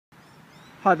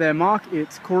Hi there Mark,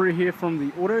 it's Corey here from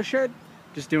the Auto Shed.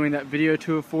 Just doing that video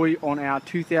tour for you on our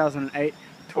 2008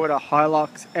 Toyota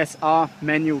Hilux SR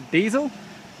manual diesel.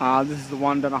 This is the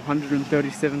one done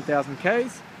 137,000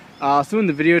 Ks. So in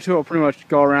the video tour I'll pretty much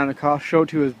go around the car, show it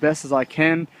to you as best as I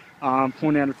can,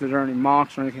 point out if there are any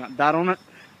marks or anything like that on it.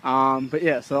 But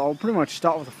yeah, so I'll pretty much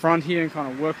start with the front here and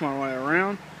kind of work my way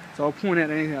around. So I'll point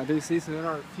out anything I do see. So there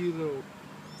are a few little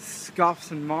scuffs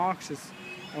and marks just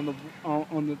on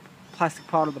the plastic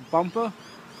part of the bumper.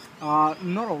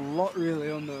 Not a lot really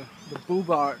on the bull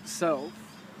bar itself.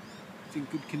 It's in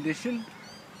good condition.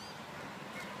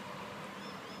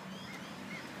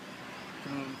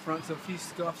 And on the front, so a few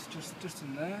scuffs just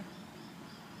in there.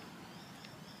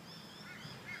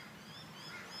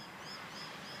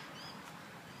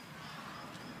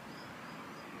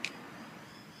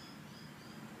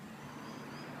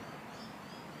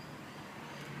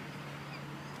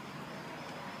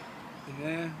 In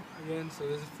there again, so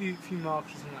there's a few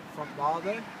marks in that front bar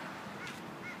there.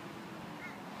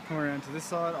 Come around to this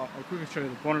side, I'll quickly show you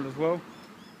the bonnet as well.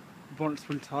 The bonnet's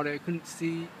pretty tight. I couldn't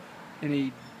see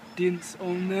any dents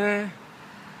on there.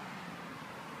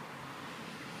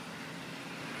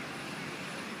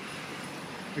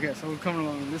 Okay, so we're coming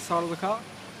along on this side of the car.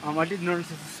 I did notice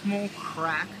there's a small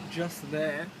crack just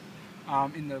there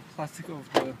in the plastic of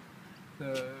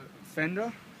the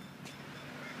fender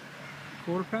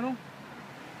quarter panel.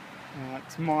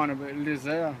 It's minor, but it is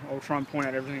there. I'll try and point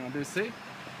out everything I do see.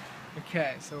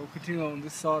 Okay, so we'll continue on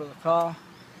this side of the car.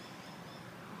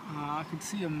 I can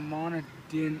see a minor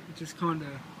dent, just kind of,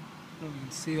 I don't know if you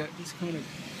can see that, just kind of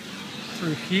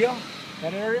through here,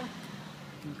 that area.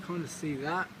 You can kind of see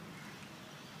that.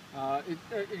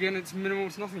 Again, it's minimal,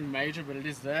 it's nothing major, but it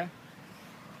is there.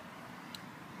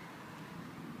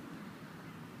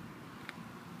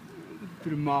 A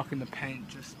bit of mark in the paint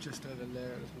just over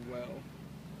there as well.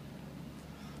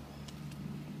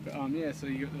 But yeah, so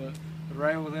you got the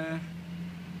rail there.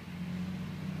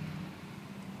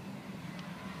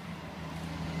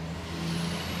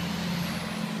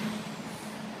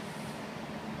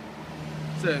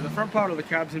 So the front part of the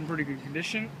cab's in pretty good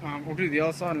condition. We'll do the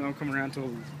other side and then I'll come around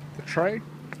to the tray.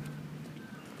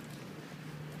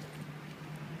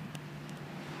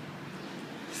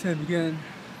 Same again.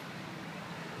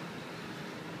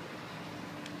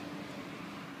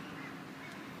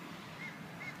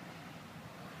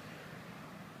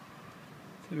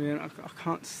 I mean, I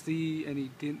can't see any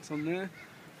dents on there.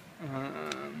 No,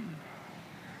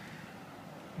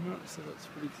 so that's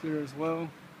pretty clear as well.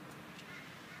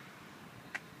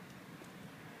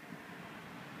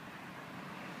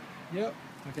 Yep.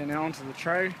 Okay, now onto the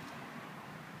tray.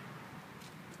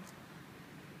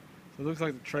 So it looks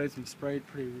like the tray's been sprayed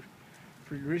pretty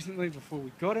recently before we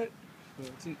got it.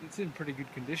 So it's in pretty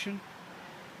good condition,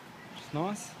 which is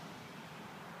nice.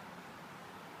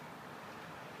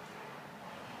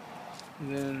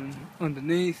 And then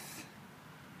underneath,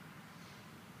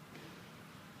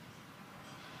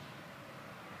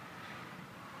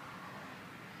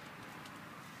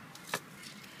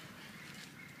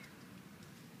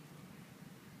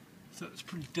 so it's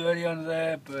pretty dirty under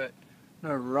there, but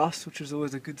no rust, which is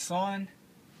always a good sign.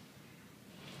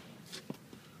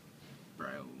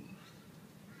 Rail.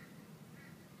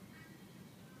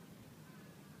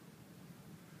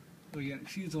 Again,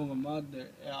 excuse all the mud,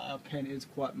 our pen is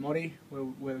quite muddy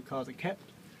where the cars are kept.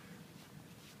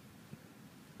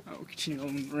 We'll continue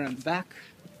on around the back.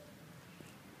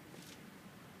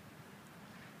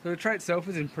 So the tray itself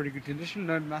is in pretty good condition,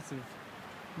 no massive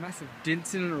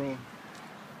dents in it or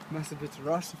massive bits of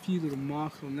rust, a few little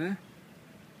marks on there,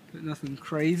 but nothing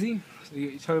crazy. So you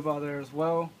got your tow bar there as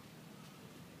well.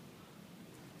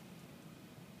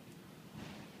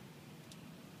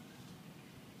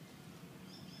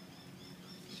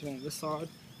 On this side.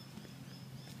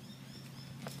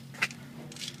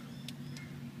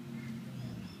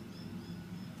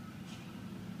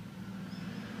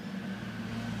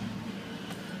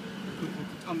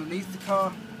 Underneath the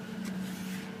car.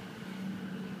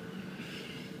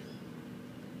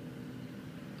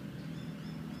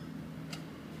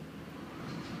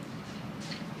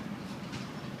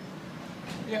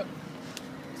 Yep.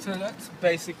 So that's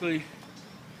basically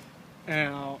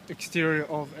our exterior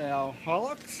of our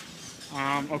Hilux.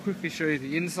 I'll quickly show you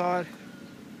the inside.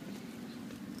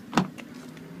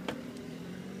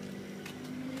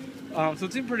 So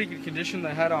it's in pretty good condition.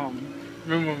 They had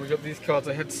remember when we got these cars,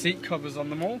 they had seat covers on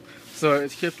them all, so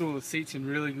it's kept all the seats in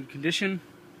really good condition.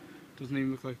 Doesn't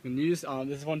even look like they've been used.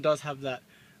 This one does have that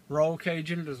roll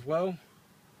cage in it as well,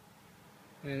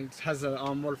 and it has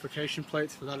a modification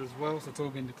plates for that as well, so it's all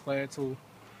been declared. It's all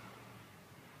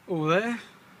there.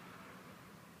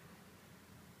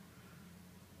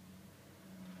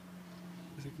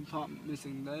 There's a compartment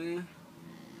missing there,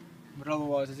 but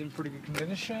otherwise it's in pretty good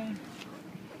condition.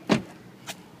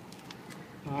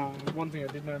 One thing I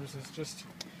did notice is just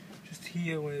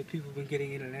here where people have been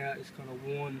getting in and out is kind of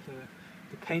worn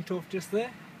the paint off just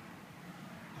there.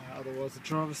 Otherwise the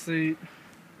driver's seat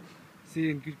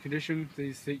in good condition.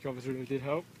 These seat covers really did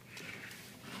help.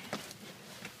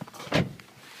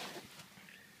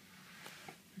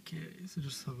 Okay, so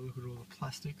just have a look at all the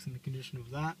plastics and the condition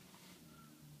of that.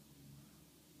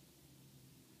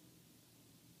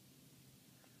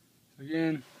 So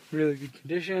again, really good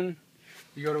condition.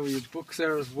 You got all your books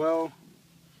there as well.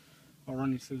 I'll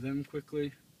run you through them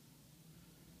quickly.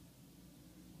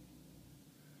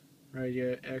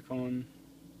 Radio, aircon,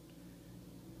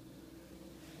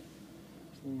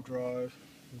 full drive,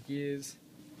 gears.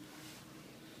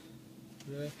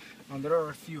 There. There are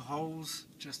a few holes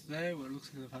just there where it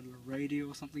looks like they've had a radio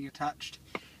or something attached,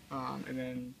 and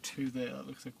then two there that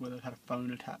looks like where they've had a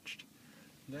phone attached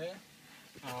there.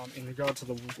 In regard to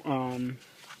the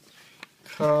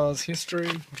car's history,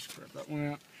 I'll just grab that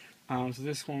one out. So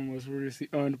this one was previously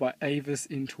owned by Avis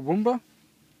in Toowoomba,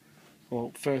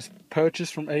 or first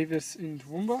purchased from Avis in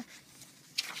Toowoomba.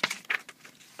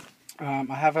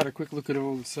 I have had a quick look at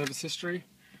all the service history.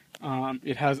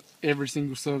 It has every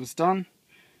single service done.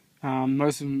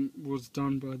 Most of them was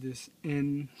done by this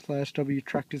N/W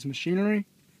Tractors Machinery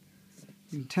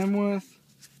in Tamworth,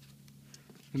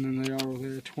 and then they are all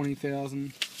there.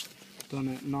 20,000 done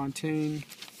at 19,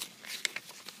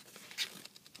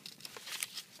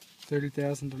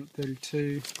 30,000 done at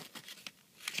 32,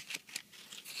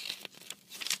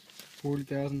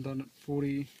 40,000 done at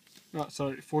 40. Oh,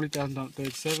 sorry, 40,000 done at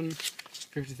 37,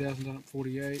 50,000 done at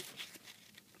 48.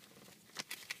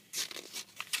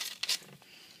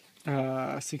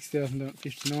 6,000 done at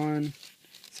 59,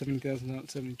 7,000 done at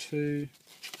 72,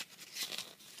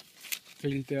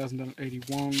 80,000 done at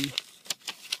 81,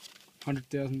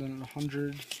 100,000 done at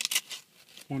 100,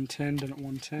 110 done at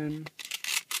 110,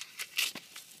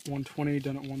 120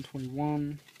 done at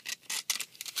 121,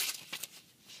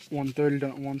 130 done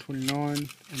at 129,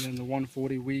 and then the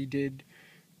 140 we did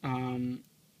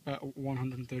at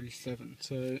 137.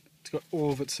 So it's got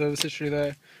all of its service history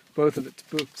there, both of its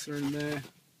books are in there.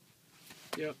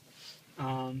 Yep.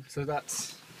 So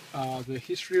that's the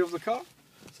history of the car.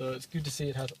 So it's good to see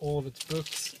it has all of its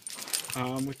books.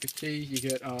 With the key, you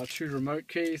get 2 remote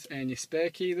keys and your spare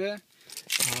key there.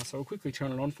 So I'll quickly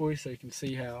turn it on for you so you can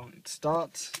see how it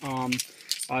starts.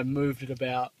 I moved it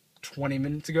about 20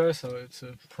 minutes ago, so it's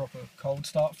a proper cold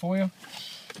start for you.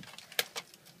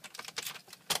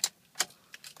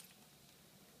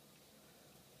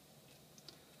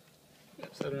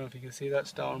 Yep, so I don't know if you can see that,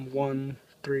 starting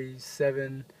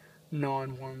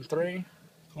 137,913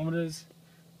 kilometers.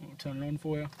 I'll turn it on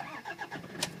for you.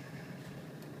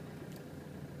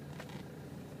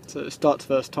 So it starts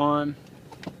first time,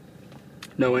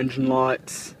 no engine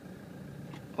lights,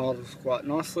 idles quite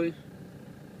nicely.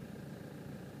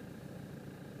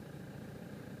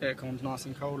 Aircon's nice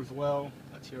and cold as well,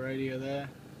 that's your radio there.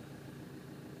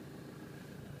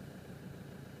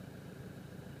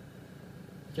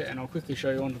 Okay, and I'll quickly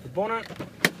show you onto the bonnet.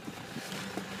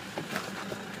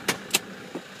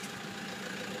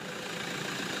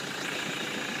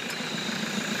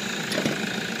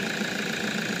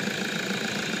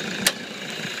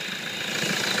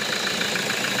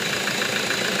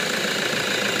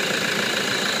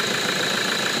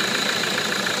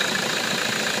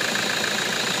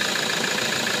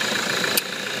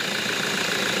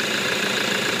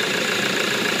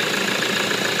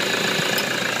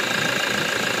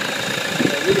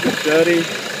 A little bit dirty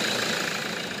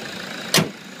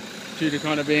due to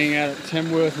kind of being out at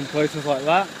Tamworth and places like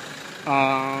that,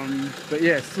 but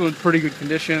yeah, it's still in pretty good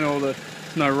condition. There's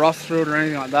no rust through it or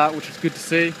anything like that, which is good to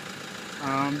see.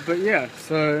 But yeah,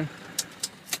 so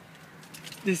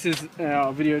this is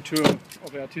our video tour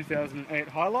of our 2008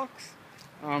 Hilux.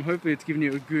 Hopefully it's given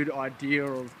you a good idea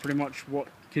of pretty much what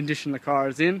condition the car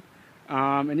is in,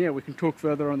 and yeah, we can talk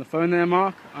further on the phone there,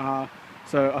 Mark.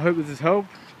 So I hope this has helped.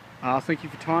 Thank you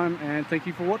for your time and thank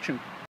you for watching.